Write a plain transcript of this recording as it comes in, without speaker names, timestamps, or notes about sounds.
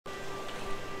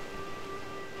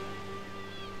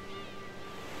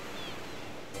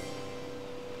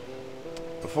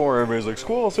before, everybody's like,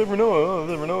 Squall, save Renoa, oh,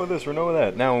 Renoa this, Renoa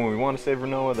that. Now when we want to save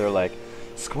Renoa, they're like,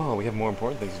 Squall, we have more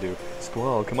important things to do.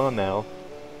 Squall, come on now.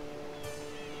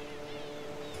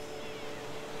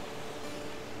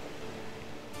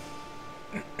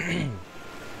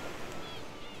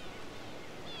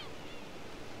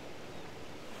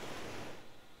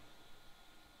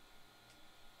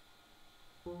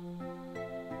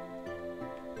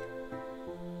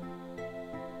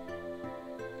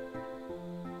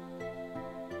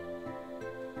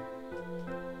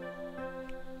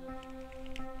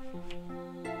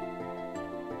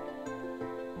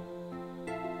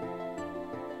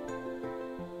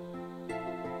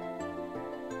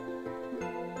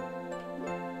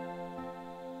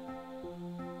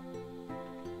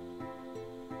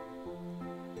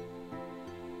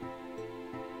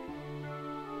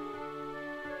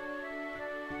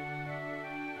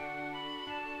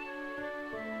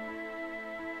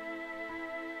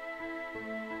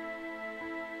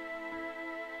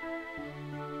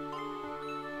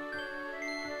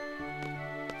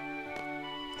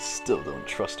 Still don't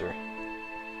trust her.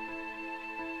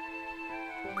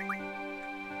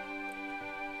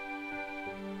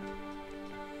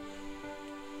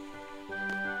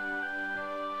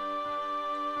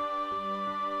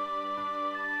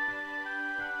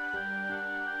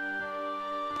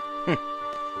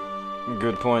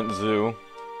 Good point, Zoo.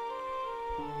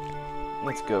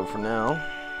 Let's go for now.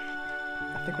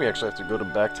 I think we actually have to go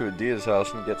back to Edea's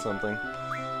house and get something.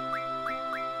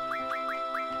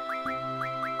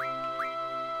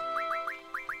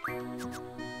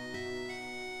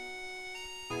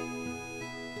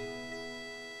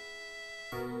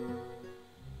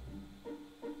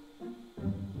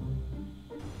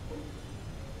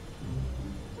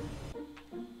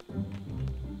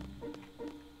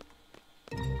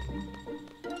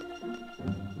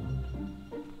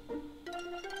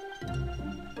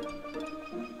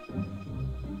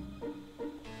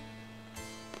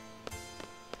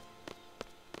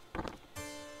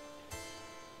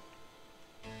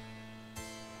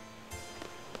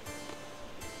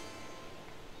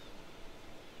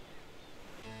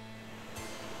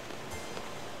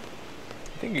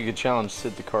 I think you could challenge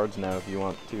Sid to cards now if you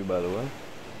want to, by the way.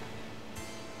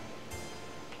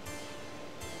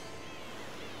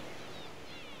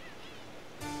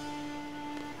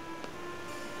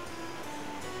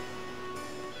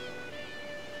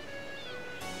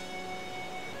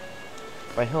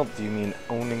 By help, do you mean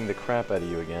owning the crap out of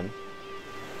you again?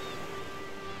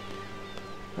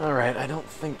 Alright, I don't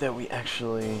think that we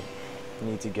actually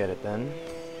need to get it then.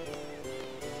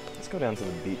 Let's go down to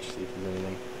the beach, see if there's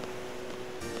anything.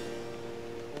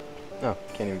 Oh,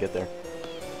 can't even get there.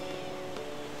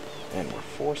 And we're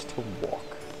forced to walk.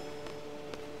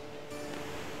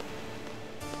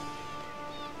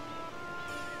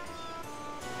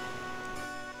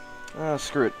 Ah,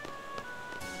 screw it.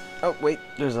 Oh, wait,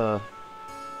 there's a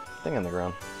thing on the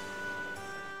ground.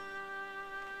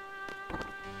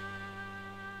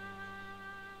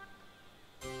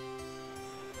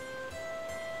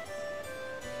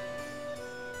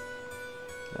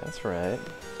 That's right.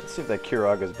 Let's see if that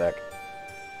Kuraga's back.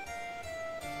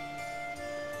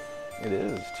 It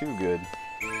is, too good.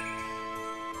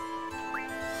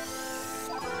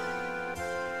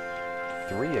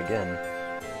 Three again.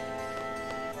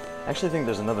 I actually think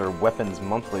there's another weapons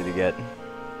monthly to get.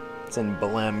 It's in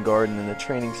Balam Garden in the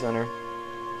training center.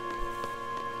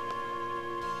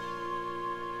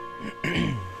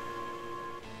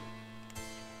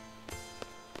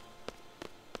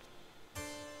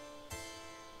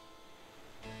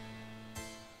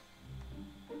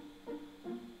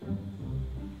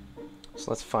 So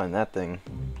let's find that thing.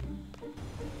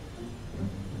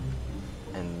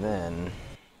 And then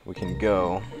we can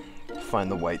go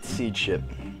find the white seed ship.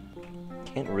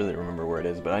 Can't really remember where it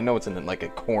is, but I know it's in like a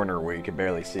corner where you can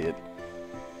barely see it.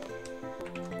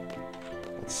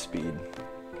 Let's speed.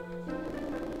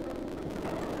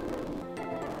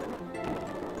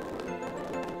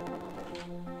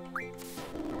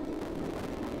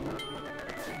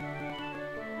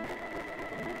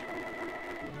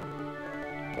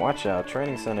 Watch out,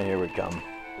 training center here would come.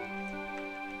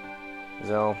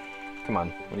 Zell, come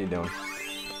on, what are you doing?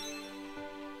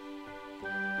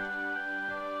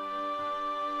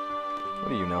 What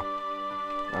do you know?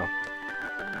 Oh.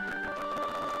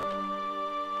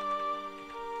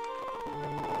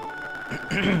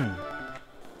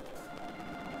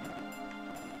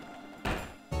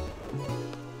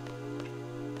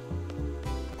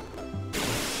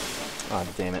 Ah,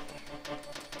 damn it.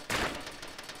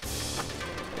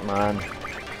 Come on.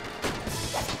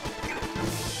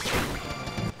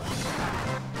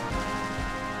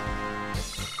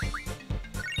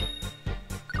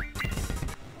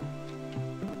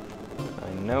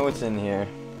 know it's in here.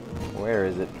 Where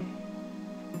is it?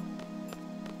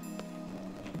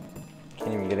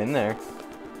 Can't even get in there.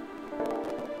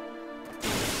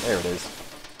 There it is.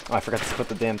 Oh, I forgot to put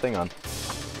the damn thing on.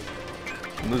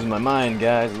 I'm losing my mind,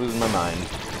 guys. Losing my mind.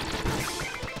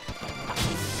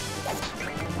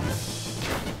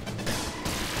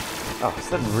 Oh, is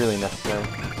that really necessary?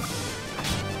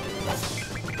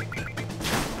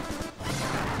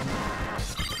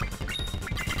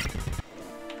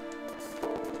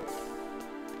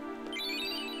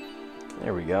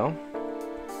 There we go.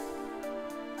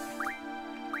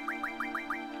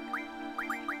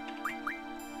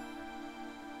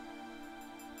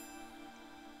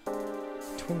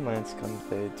 Twin lance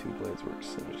conveyed, 2 blades work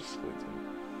synergistically.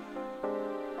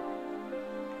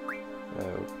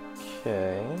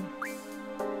 Okay.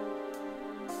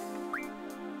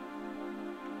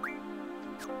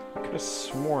 I could have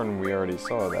sworn we already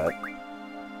saw that.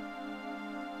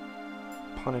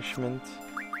 Punishment.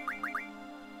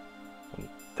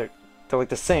 They're like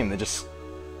the same, they're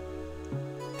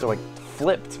like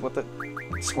flipped. What the?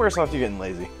 Squaresoft, you getting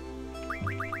lazy.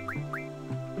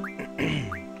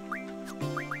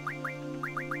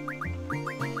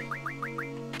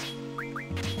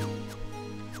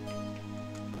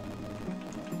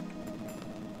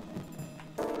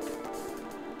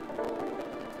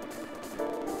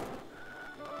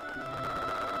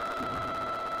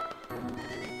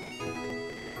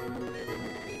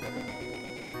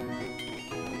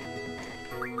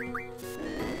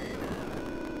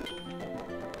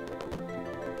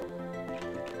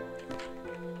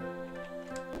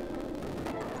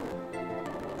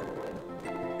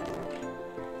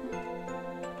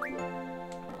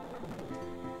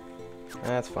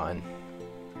 That's fine.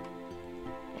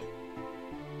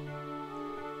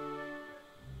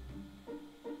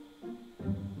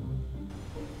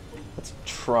 Let's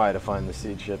try to find the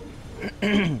seed ship. I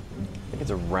think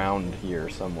it's around here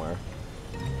somewhere.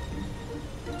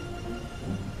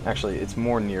 Actually, it's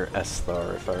more near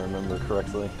Esthar, if I remember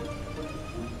correctly.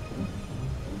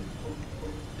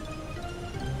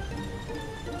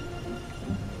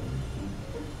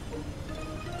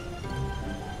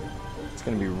 It's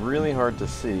going to be really hard to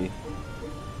see.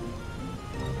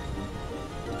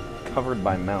 Covered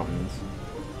by mountains.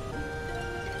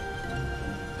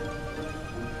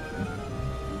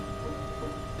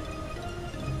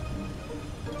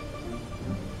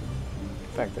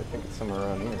 In fact, I think it's somewhere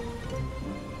around here.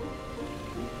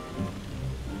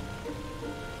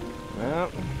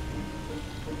 Well,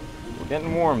 we're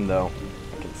getting warm though.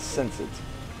 I can sense it.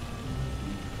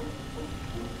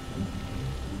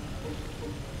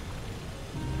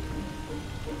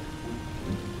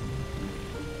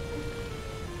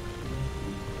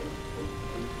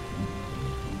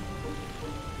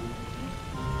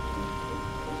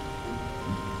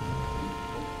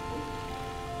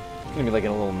 It's gonna be like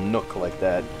in a little nook like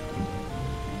that.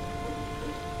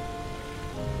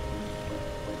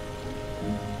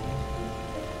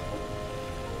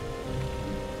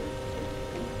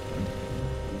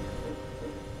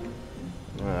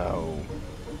 Oh.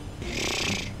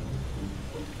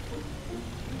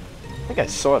 I think I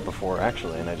saw it before,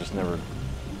 actually, and I just never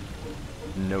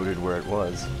noted where it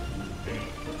was.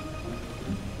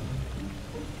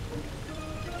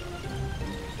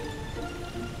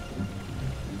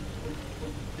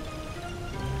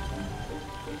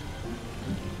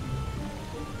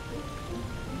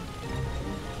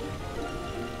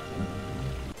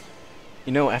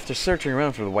 You know, after searching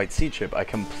around for the white sea chip, I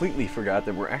completely forgot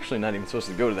that we're actually not even supposed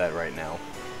to go to that right now.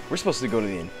 We're supposed to go to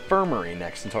the infirmary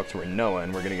next and talk to Renoa,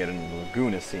 and we're going to get into the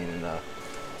Laguna scene in the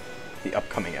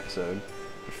upcoming episode.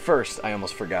 But first, I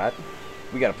almost forgot.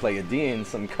 We got to play Edea in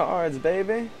some cards,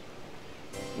 baby.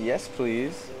 Yes,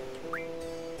 please.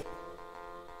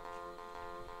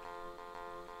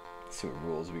 Let's see what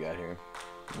rules we got here.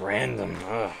 Random.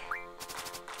 Ugh.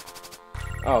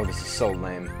 Oh, this is so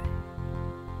lame.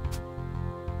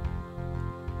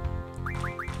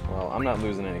 Well, I'm not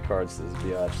losing any cards to this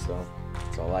biatch, so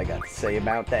that's all I got to say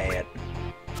about that.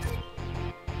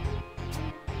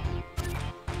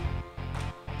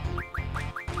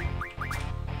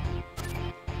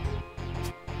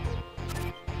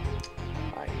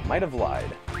 I might have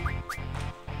lied.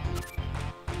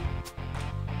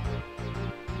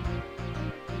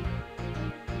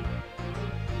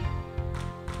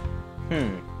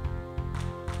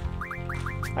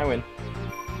 I win.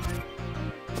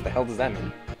 What the hell does that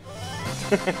mean?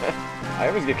 I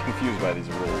always get confused by these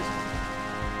rules.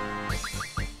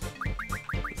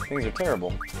 These things are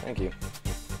terrible. Thank you.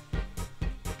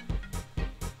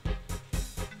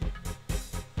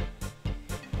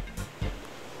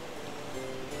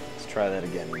 Let's try that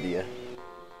again, Edea.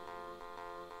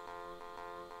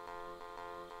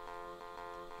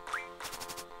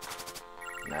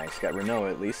 Nice, got Renault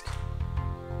at least.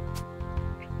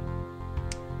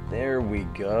 There we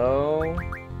go.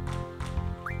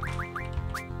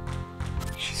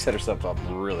 She set herself up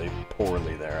really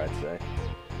poorly there, I'd say.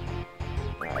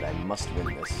 Alright, I must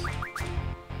win this.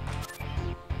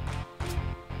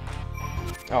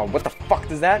 Oh, what the fuck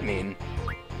does that mean?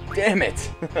 Damn it!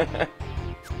 What the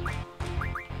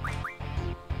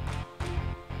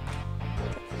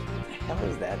hell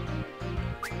is that?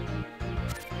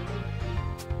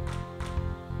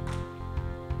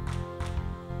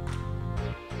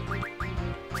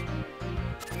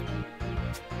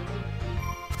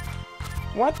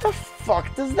 What the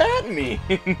fuck does that mean?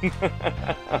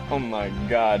 Oh my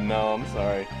god, no, I'm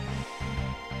sorry.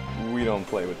 We don't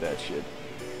play with that shit.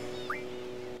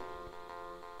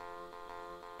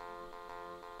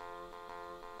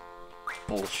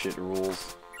 Bullshit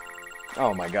rules.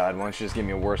 Oh my god, why don't you just give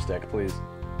me a worse deck, please?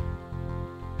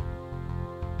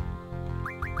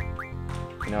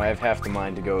 You know, I have half the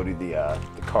mind to go to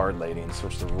the card lady and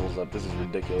switch the rules up. This is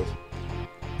ridiculous.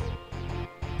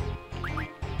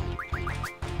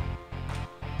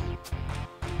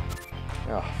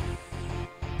 Oh,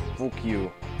 fuck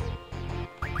you.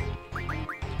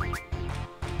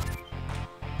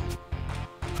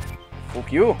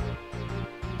 Fuck you.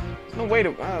 There's no way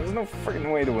to. There's no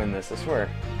freaking way to win this. I swear.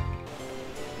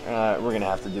 We're gonna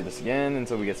have to do this again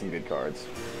until we get some good cards,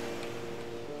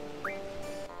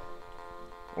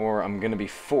 or I'm gonna be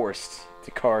forced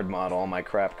to card model all my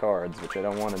crap cards, which I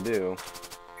don't want to do.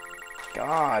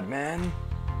 God, man.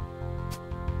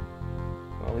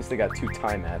 Well, at least they got 2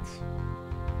 time mats.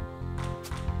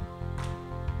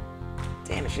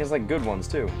 Damn it, she has like good ones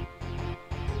too.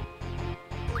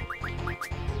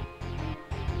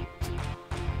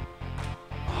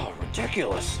 Oh,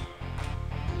 ridiculous.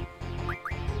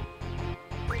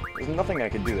 There's nothing I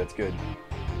can do that's good.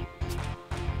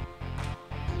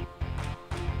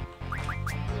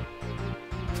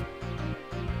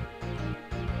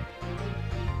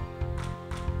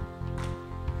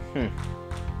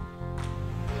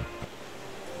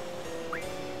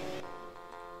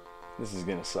 This is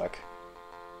gonna suck.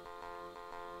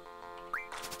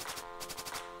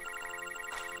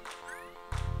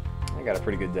 I got a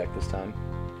pretty good deck this time.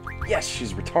 Yes,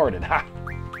 she's retarded. Ha!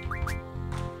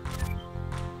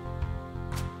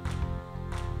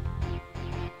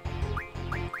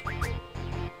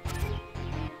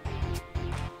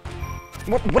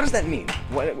 What does that mean?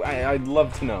 I'd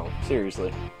love to know.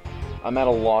 Seriously. I'm at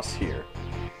a loss here.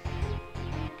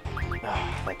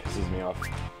 That pisses me off.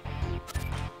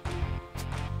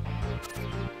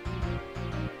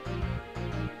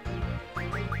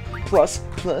 Plus,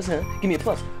 huh? Give me a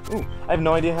plus. Ooh, I have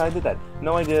no idea how I did that.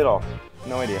 No idea at all.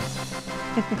 No idea.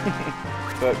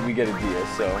 But we get Edea,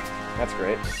 so that's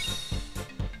great.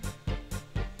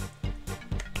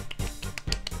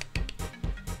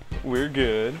 We're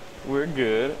good. We're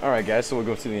good. Alright guys, so we'll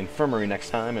go to the infirmary next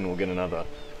time and we'll get another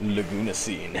Laguna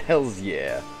scene. Hells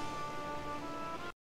yeah.